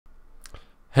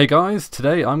Hey guys,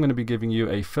 today I'm going to be giving you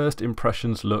a first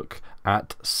impressions look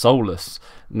at Solus.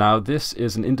 Now this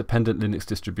is an independent Linux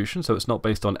distribution, so it's not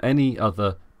based on any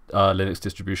other Linux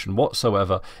distribution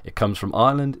whatsoever. It comes from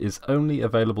Ireland, is only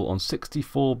available on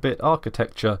 64-bit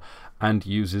architecture and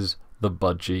uses the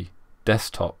Budgie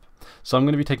desktop. So I'm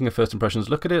going to be taking a first impressions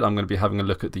look at it. I'm going to be having a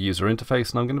look at the user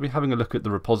interface, and I'm going to be having a look at the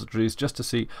repositories just to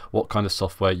see what kind of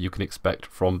software you can expect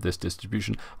from this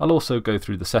distribution. I'll also go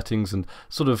through the settings and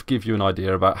sort of give you an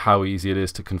idea about how easy it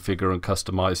is to configure and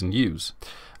customize and use.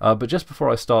 But just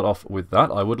before I start off with that,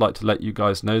 I would like to let you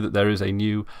guys know that there is a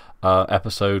new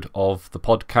episode of the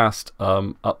podcast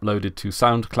uploaded to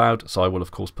SoundCloud, so I will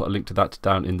of course put a link to that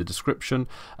down in the description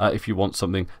if you want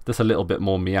something that's a little bit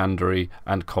more meandery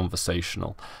and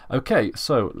conversational. Okay,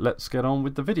 so let's get on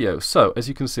with the video. So as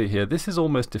you can see here, this is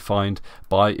almost defined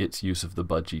by its use of the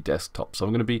Budgie desktop. So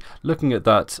I'm going to be looking at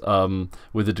that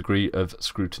with a degree of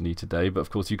scrutiny today, but of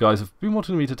course you guys have been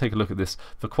wanting me to take a look at this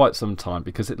for quite some time,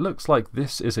 because it looks like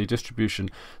this is a distribution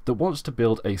that wants to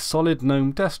build a solid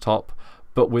GNOME desktop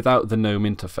but without the GNOME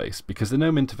interface, because the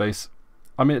GNOME interface,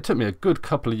 I mean, it took me a good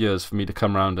couple of years for me to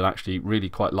come around and actually really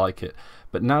quite like it.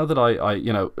 But now that I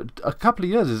you know, a couple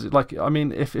of years is like, I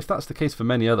mean, if that's the case for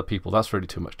many other people, that's really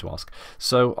too much to ask.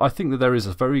 So I think that there is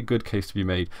a very good case to be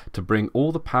made to bring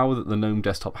all the power that the GNOME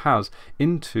desktop has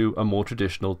into a more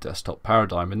traditional desktop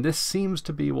paradigm. And this seems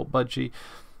to be what Budgie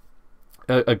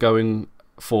are going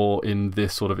for in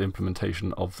this sort of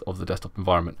implementation of the desktop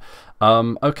environment.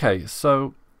 Okay,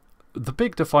 so the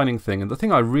big defining thing, and the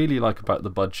thing I really like about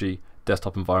the Budgie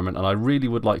desktop environment, and I really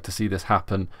would like to see this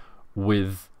happen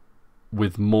with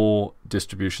more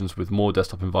distributions, with more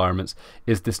desktop environments,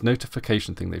 is this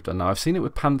notification thing they've done. Now I've seen it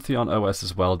with Pantheon OS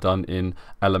as well, done in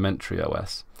Elementary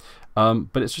OS.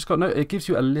 But it's just got it gives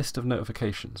you a list of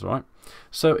notifications, right?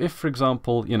 So if, for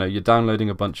example, you know, you're downloading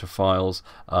a bunch of files,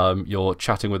 you're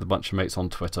chatting with a bunch of mates on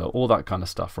Twitter, all that kind of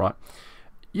stuff, right?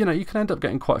 You know, you can end up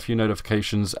getting quite a few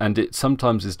notifications, and it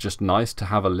sometimes is just nice to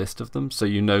have a list of them so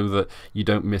you know that you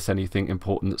don't miss anything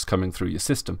important that's coming through your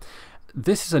system.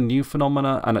 This is a new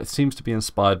phenomena, and it seems to be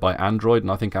inspired by Android, and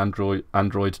I think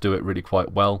Android do it really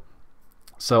quite well.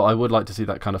 So I would like to see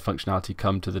that kind of functionality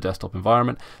come to the desktop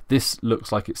environment. This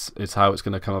looks like it's how it's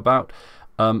going to come about.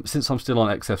 Since I'm still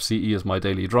on XFCE as my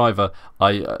daily driver,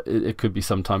 it could be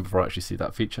some time before I actually see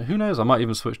that feature. Who knows? I might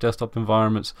even switch desktop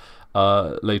environments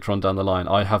later on down the line.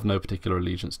 I have no particular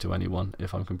allegiance to anyone,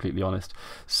 if I'm completely honest.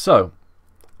 So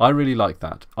I really like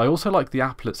that. I also like the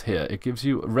applets here. It gives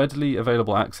you readily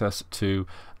available access to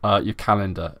your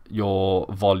calendar, your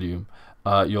volume,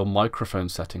 your microphone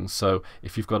settings. So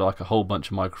if you've got like a whole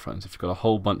bunch of microphones, if you've got a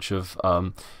whole bunch of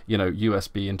you know,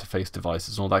 USB interface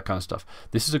devices and all that kind of stuff,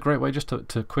 this is a great way just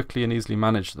to quickly and easily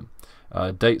manage them.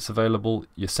 Dates available,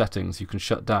 your settings you can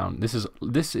shut down.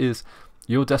 This is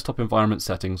your desktop environment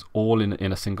settings all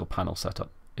in a single panel setup.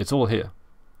 It's all here.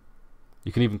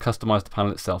 You can even customize the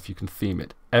panel itself. You can theme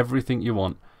it. Everything you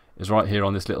want is right here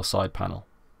on this little side panel.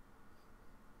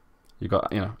 You've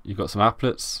got some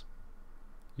applets.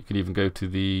 You can even go to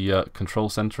the control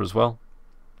center as well,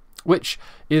 which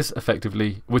is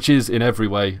in every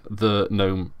way the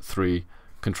GNOME 3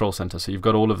 control center. So you've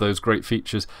got all of those great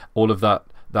features, all of that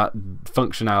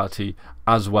functionality,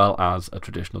 as well as a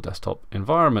traditional desktop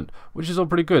environment, which is all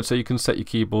pretty good. So you can set your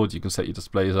keyboards, you can set your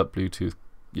displays up, Bluetooth,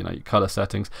 you know, your color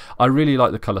settings. I really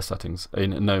like the color settings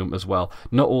in GNOME as well.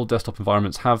 Not all desktop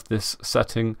environments have this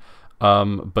setting.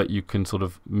 But you can sort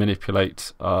of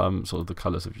manipulate sort of the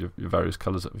colors of your various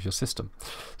colors of your system.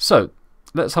 So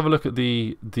let's have a look at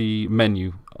the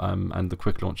menu and the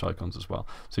quick launch icons as well.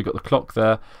 So you've got the clock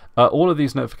there. All of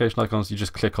these notification icons, you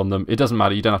just click on them. It doesn't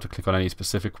matter. You don't have to click on any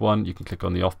specific one. You can click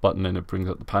on the off button and it brings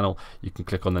up the panel. You can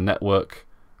click on the network.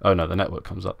 Oh no, the network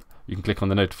comes up. You can click on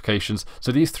the notifications.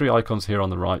 So these three icons here on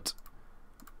the right,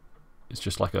 it's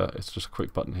just a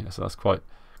quick button here. So that's quite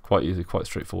easy, quite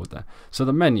straightforward there. So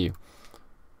the menu,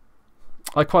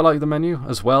 I quite like the menu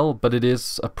as well, but it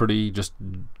is a pretty just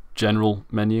general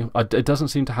menu. It doesn't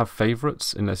seem to have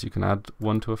favorites unless you can add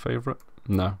one to a favorite.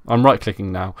 No, I'm right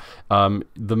clicking now.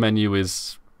 The menu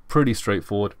is pretty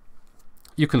straightforward.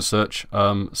 You can search,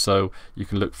 so you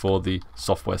can look for the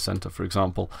software center, for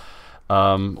example,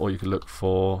 or you can look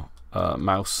for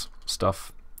mouse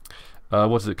stuff.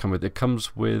 What does it come with? It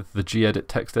comes with the gedit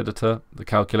text editor, the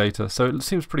calculator, so it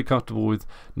seems pretty comfortable with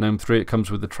GNOME 3. It comes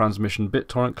with the transmission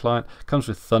BitTorrent client, comes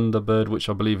with Thunderbird, which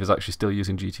I believe is actually still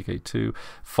using GTK2,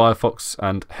 Firefox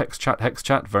and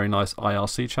HexChat, very nice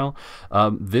IRC channel.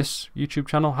 This YouTube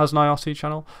channel has an IRC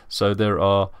channel, so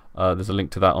there's a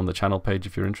link to that on the channel page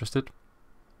if you're interested.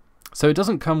 So it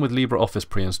doesn't come with LibreOffice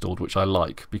pre-installed, which I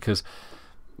like, because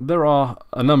there are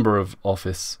a number of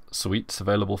Office suites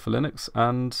available for Linux,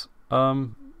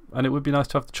 and it would be nice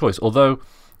to have the choice. Although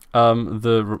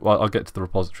I'll get to the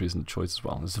repositories and the choice as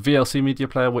well. There's a VLC media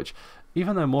player, which,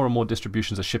 even though more and more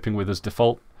distributions are shipping with as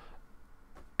default,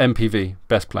 MPV,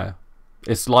 best player.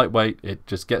 It's lightweight, it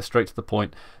just gets straight to the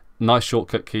point, nice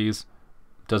shortcut keys,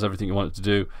 does everything you want it to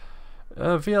do.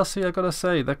 VLC, I gotta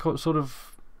say,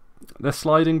 they're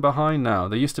sliding behind now.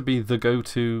 They used to be the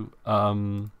go-to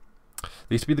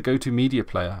media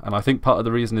player, and I think part of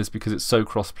the reason is because it's so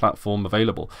cross-platform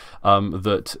available,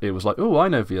 that it was like, oh, I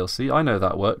know VLC, I know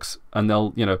that works, and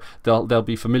they'll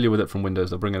be familiar with it from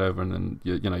Windows. They'll bring it over, and then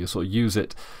you sort of use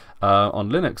it on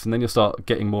Linux, and then you'll start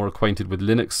getting more acquainted with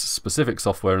Linux-specific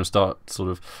software and start sort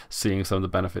of seeing some of the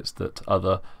benefits that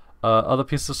other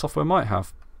pieces of software might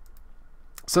have.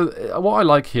 So what I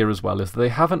like here as well is they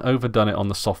haven't overdone it on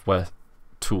the software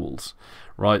tools,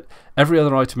 right? Every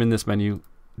other item in this menu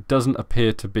doesn't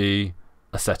appear to be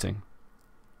a setting.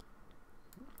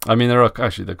 I mean, there are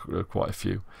quite a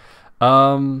few.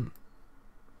 But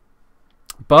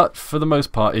for the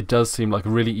most part, it does seem like a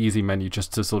really easy menu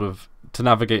just to sort of to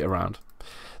navigate around.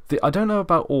 I don't know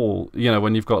about all,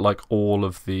 when you've got like all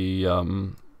of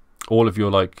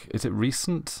your, like, is it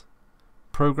recent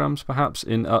programs perhaps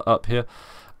in up here?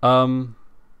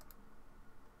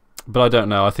 But I don't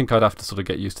know. I think I'd have to sort of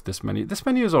get used to this menu. This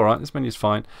menu is alright. This menu is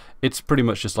fine. It's pretty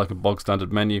much just like a bog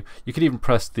standard menu. You can even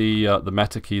press the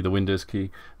meta key, the Windows key,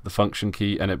 the function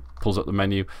key, and it pulls up the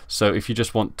menu. So if you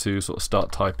just want to sort of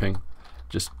start typing,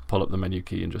 just pull up the menu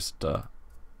key and just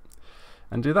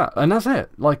and do that. And that's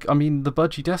it. Like, I mean, the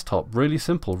Budgie desktop, really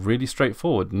simple, really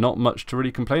straightforward. Not much to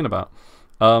really complain about.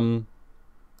 I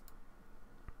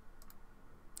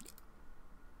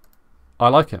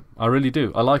like it. I really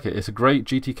do. I like it. It's a great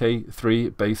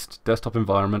GTK3 based desktop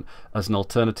environment as an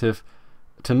alternative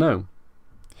to GNOME.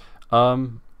 I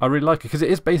really like it because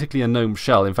it is basically a GNOME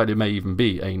shell. In fact, it may even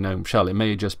be a GNOME shell. It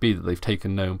may just be that they've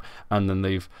taken GNOME and then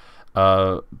they've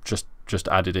just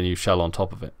added a new shell on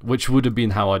top of it, which would have been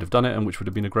how I'd have done it, and which would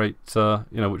have been a great,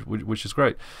 which is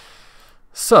great.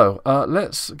 So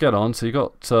let's get on. So you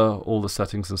got all the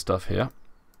settings and stuff here.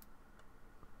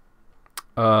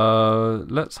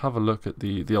 Let's have a look at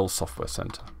the old software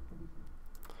center,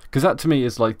 because that to me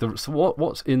is like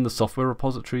what's in the software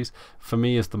repositories for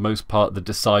me is the most part the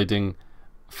deciding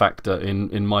factor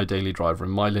in my daily driver,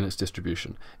 in my Linux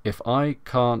distribution. If I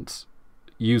can't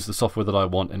use the software that I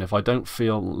want, and if I don't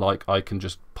feel like I can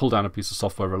just pull down a piece of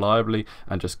software reliably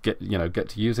and just get to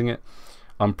using it,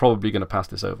 I'm probably going to pass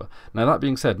this over. Now, that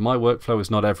being said, my workflow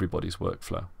is not everybody's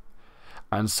workflow.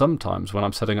 And sometimes when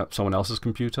I'm setting up someone else's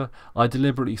computer, I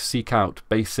deliberately seek out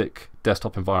basic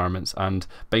desktop environments and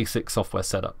basic software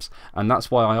setups. And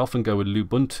that's why I often go with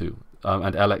Lubuntu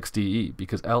and LXDE,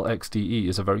 because LXDE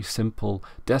is a very simple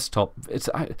desktop.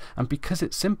 And because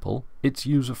it's simple, it's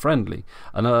user-friendly.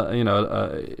 And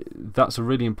that's a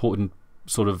really important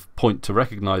sort of point to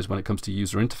recognize when it comes to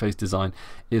user interface design,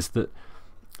 is that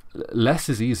less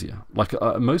is easier. Like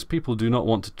most people do not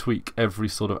want to tweak every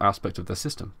sort of aspect of their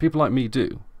system. People like me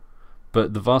do,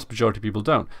 but the vast majority of people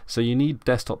don't. So you need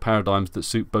desktop paradigms that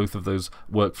suit both of those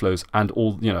workflows and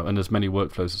and as many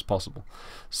workflows as possible.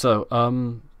 So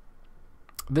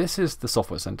this is the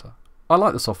software center. I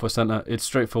like the software center. It's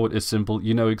straightforward. It's simple.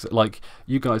 Like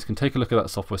you guys can take a look at that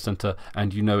software center,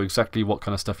 and you know exactly what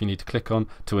kind of stuff you need to click on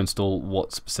to install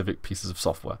what specific pieces of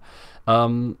software.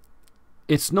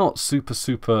 It's not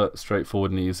super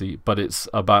straightforward and easy, but it's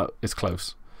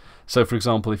close. So for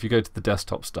example, if you go to the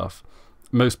desktop stuff,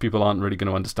 most people aren't really going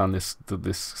to understand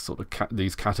this sort of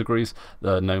these categories,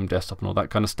 the GNOME desktop and all that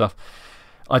kind of stuff.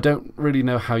 I don't really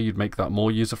know how you'd make that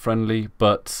more user friendly,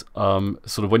 but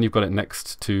sort of when you've got it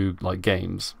next to like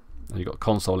games, and you've got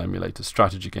console emulators,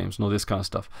 strategy games, and all this kind of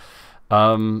stuff,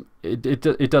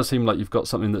 it does seem like you've got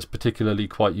something that's particularly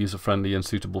quite user-friendly and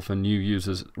suitable for new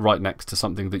users right next to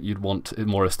something that you'd want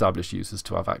more established users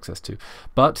to have access to.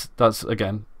 But that's,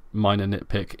 again, minor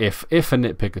nitpick, if a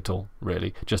nitpick at all,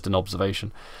 really, just an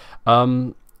observation.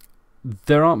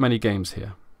 There aren't many games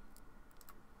here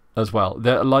as well.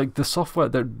 They're like the software.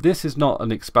 This is not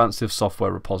an expansive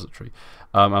software repository,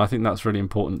 and I think that's really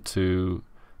important to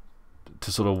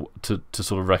sort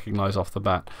of recognize off the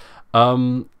bat.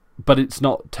 But it's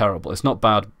not terrible. It's not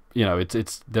bad.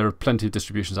 There are plenty of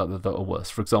distributions out there that are worse.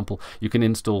 For example, you can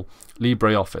install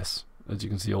LibreOffice. As you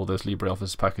can see, all those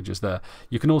LibreOffice packages there.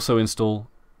 You can also install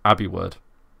AbiWord.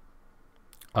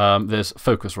 There's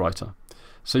Focuswriter.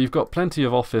 So you've got plenty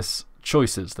of Office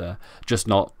choices there, just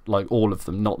not like all of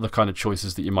them, not the kind of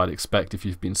choices that you might expect if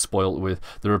you've been spoilt with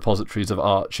the repositories of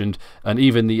Arch and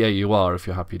even the AUR if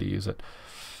you're happy to use it.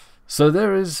 So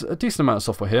there is a decent amount of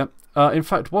software here. In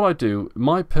fact, what I do,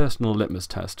 my personal litmus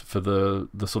test for the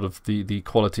sort of the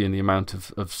quality and the amount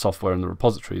of software in the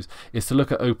repositories is to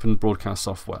look at open broadcast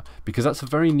software, because that's a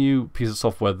very new piece of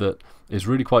software that is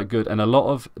really quite good, and a lot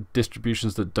of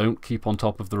distributions that don't keep on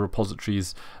top of the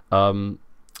repositories,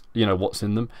 you know, what's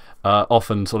in them,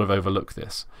 often sort of overlook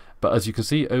this. But as you can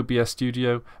see, OBS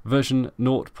Studio version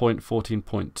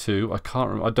 0.14.2. I can't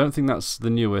remember, I don't think that's the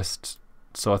newest,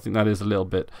 so I think that is a little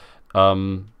bit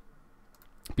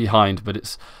behind, but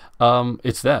it's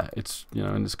there. It's, you know,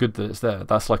 and it's good that it's there.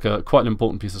 That's like quite an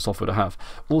important piece of software to have.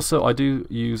 Also, I do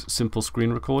use Simple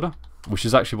Screen Recorder, which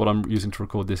is actually what I'm using to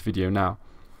record this video now.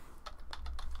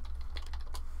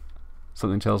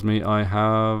 Something tells me I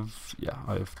have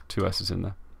 2 S's in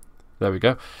there. There we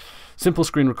go. Simple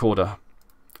Screen Recorder,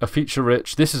 a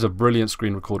feature-rich. This is a brilliant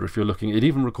screen recorder. If you're looking, it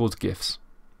even records GIFs.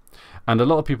 And a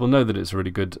lot of people know that it's a really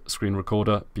good screen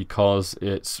recorder because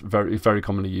it's very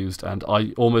commonly used, and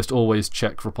I almost always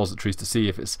check repositories to see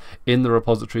if it's in the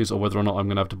repositories or whether or not I'm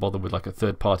going to have to bother with like a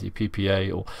third-party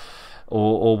PPA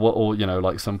or you know,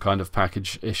 like some kind of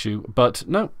package issue. But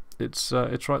no, it's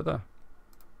right there.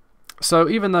 So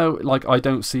even though like I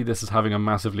don't see this as having a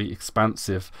massively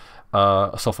expansive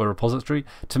software repository,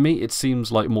 to me it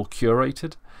seems like more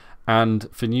curated, and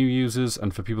for new users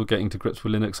and for people getting to grips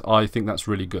with Linux, I think that's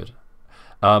really good.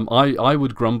 I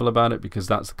would grumble about it because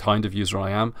that's the kind of user I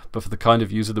am, but for the kind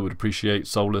of user that would appreciate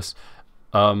Solus,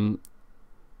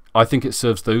 I think it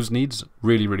serves those needs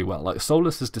really well. Like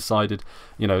Solus has decided,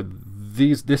 you know,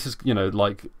 this is, you know,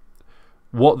 like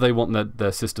what they want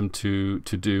their system to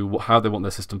do, how they want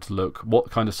their system to look,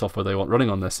 what kind of software they want running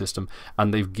on their system,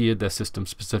 and they've geared their system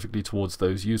specifically towards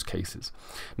those use cases.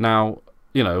 Now,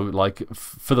 you know, like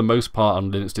for the most part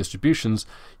on Linux distributions,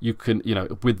 you can, you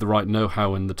know, with the right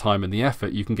know-how and the time and the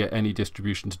effort, you can get any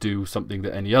distribution to do something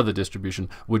that any other distribution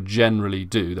would generally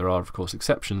do. There are, of course,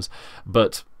 exceptions,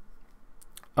 but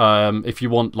if you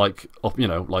want, like, you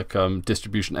know, like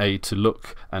distribution A to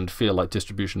look and feel like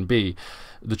distribution B,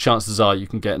 the chances are you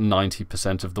can get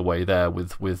 90% of the way there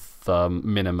with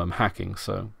minimum hacking.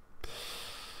 So,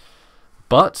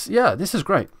 but yeah, this is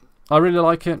great. I really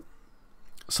like it.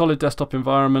 Solid desktop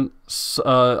environment.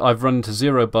 I've run into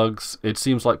 0 bugs. It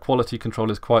seems like quality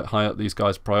control is quite high up these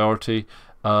guys' priority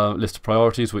list of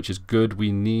priorities, which is good.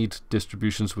 We need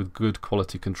distributions with good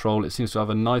quality control. It seems to have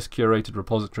a nice curated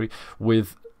repository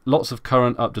with lots of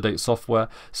current up-to-date software.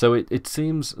 So it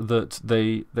seems that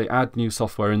they add new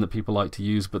software in that people like to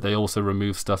use, but they also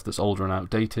remove stuff that's older and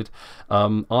outdated.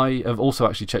 I have also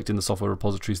actually checked in the software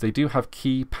repositories. They do have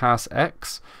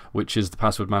KeyPassX, which is the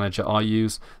password manager I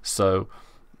use. So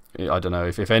I don't know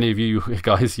if any of you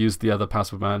guys use the other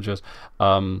password managers,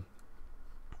 then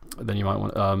you might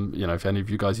want, you know, if any of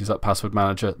you guys use that password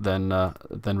manager, then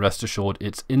rest assured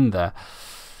it's in there.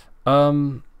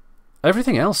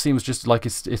 Everything else seems just like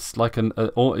it's like you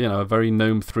know, a very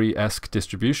GNOME 3-esque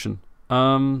distribution.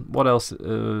 What else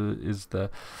is there?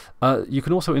 You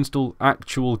can also install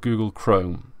actual Google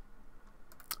Chrome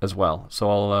as well. So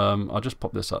I'll just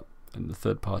pop this up in the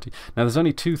third party. Now there's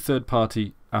only 2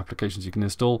 third-party applications you can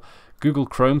install. Google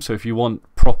Chrome, so if you want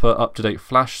proper up-to-date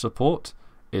Flash support,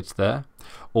 it's there.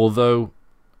 Although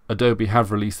Adobe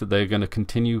have released that they're going to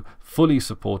continue fully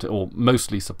support it, or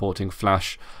mostly supporting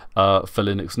Flash for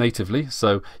Linux natively,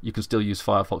 so you can still use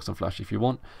Firefox and Flash if you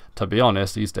want. To be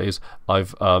honest, these days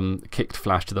I've kicked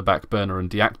Flash to the back burner and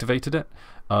deactivated it.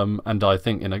 And I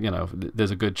think, you know,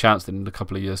 there's a good chance that in a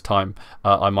couple of years' time,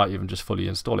 I might even just fully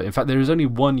install it. In fact, there is only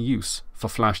one use for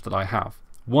Flash that I have.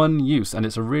 One use, and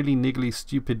it's a really niggly,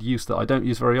 stupid use that I don't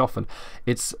use very often.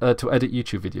 It's to edit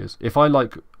YouTube videos. If I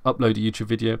like upload a YouTube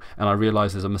video and I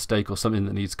realize there's a mistake or something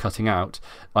that needs cutting out,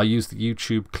 I use the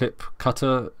YouTube clip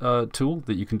cutter tool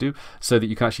that you can do, so that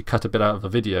you can actually cut a bit out of a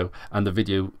video and the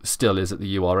video still is at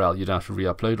the URL. You don't have to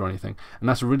re-upload or anything. And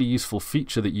that's a really useful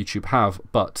feature that YouTube have,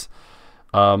 but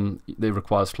it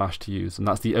requires Flash to use, and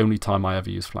that's the only time I ever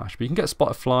use Flash. But you can get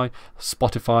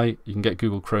Spotify, you can get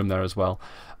Google Chrome there as well.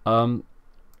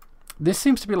 This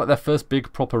seems to be like their first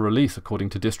big proper release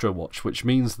according to DistroWatch, which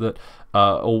means that,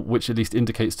 or which at least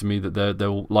indicates to me that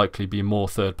there will likely be more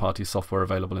third-party software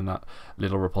available in that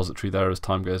little repository there as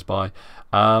time goes by.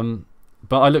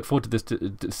 But I look forward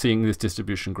to seeing this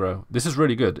distribution grow. This is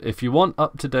really good. If you want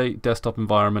up-to-date desktop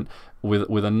environment with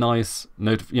a nice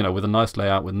with a nice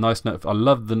layout, with nice I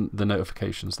love the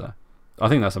notifications there. I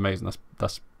think that's amazing.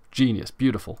 That's genius,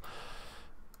 beautiful,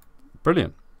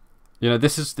 brilliant. You know,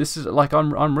 this is like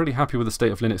I'm really happy with the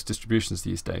state of Linux distributions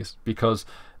these days, because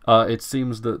it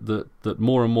seems that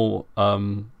more and more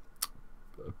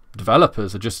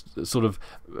developers are just sort of,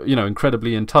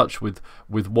 incredibly in touch with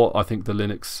what I think the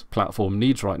Linux platform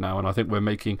needs right now, and I think we're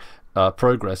making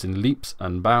progress in leaps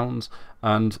and bounds.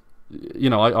 And I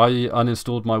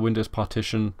uninstalled my Windows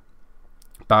partition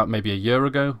about maybe a year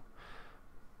ago.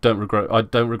 I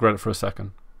don't regret it for a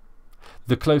second.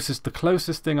 The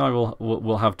closest thing I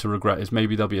will have to regret is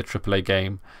maybe there'll be a AAA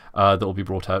game that will be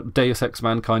brought out. Deus Ex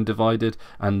Mankind Divided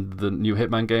and the new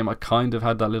Hitman game. I kind of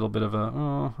had that little bit of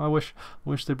I wish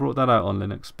they brought that out on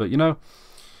Linux. But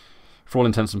for all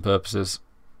intents and purposes,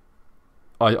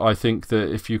 I think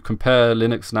that if you compare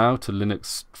Linux now to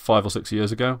Linux 5 or 6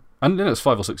 years ago, and Linux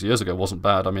 5 or 6 years ago wasn't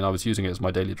bad. I mean, I was using it as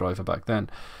my daily driver back then,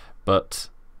 but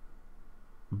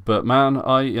man,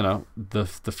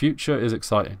 the future is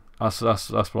exciting. That's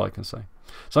what I can say.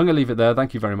 So I'm going to leave it there.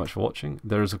 Thank you very much for watching.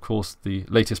 There is, of course, the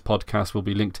latest podcast will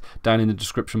be linked down in the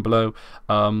description below.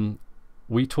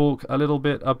 We talk a little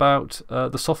bit about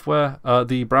the software,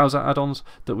 the browser add-ons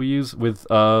that we use with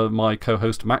my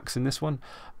co-host Max in this one,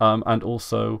 and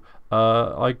also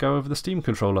I go over the Steam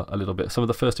controller a little bit, some of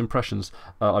the first impressions.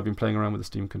 I've been playing around with the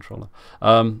Steam controller.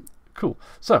 Cool.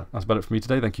 So that's about it for me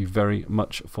today. Thank you very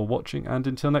much for watching, and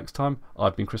until next time,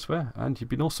 I've been Chris Ware, and you've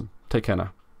been awesome. Take care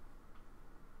now.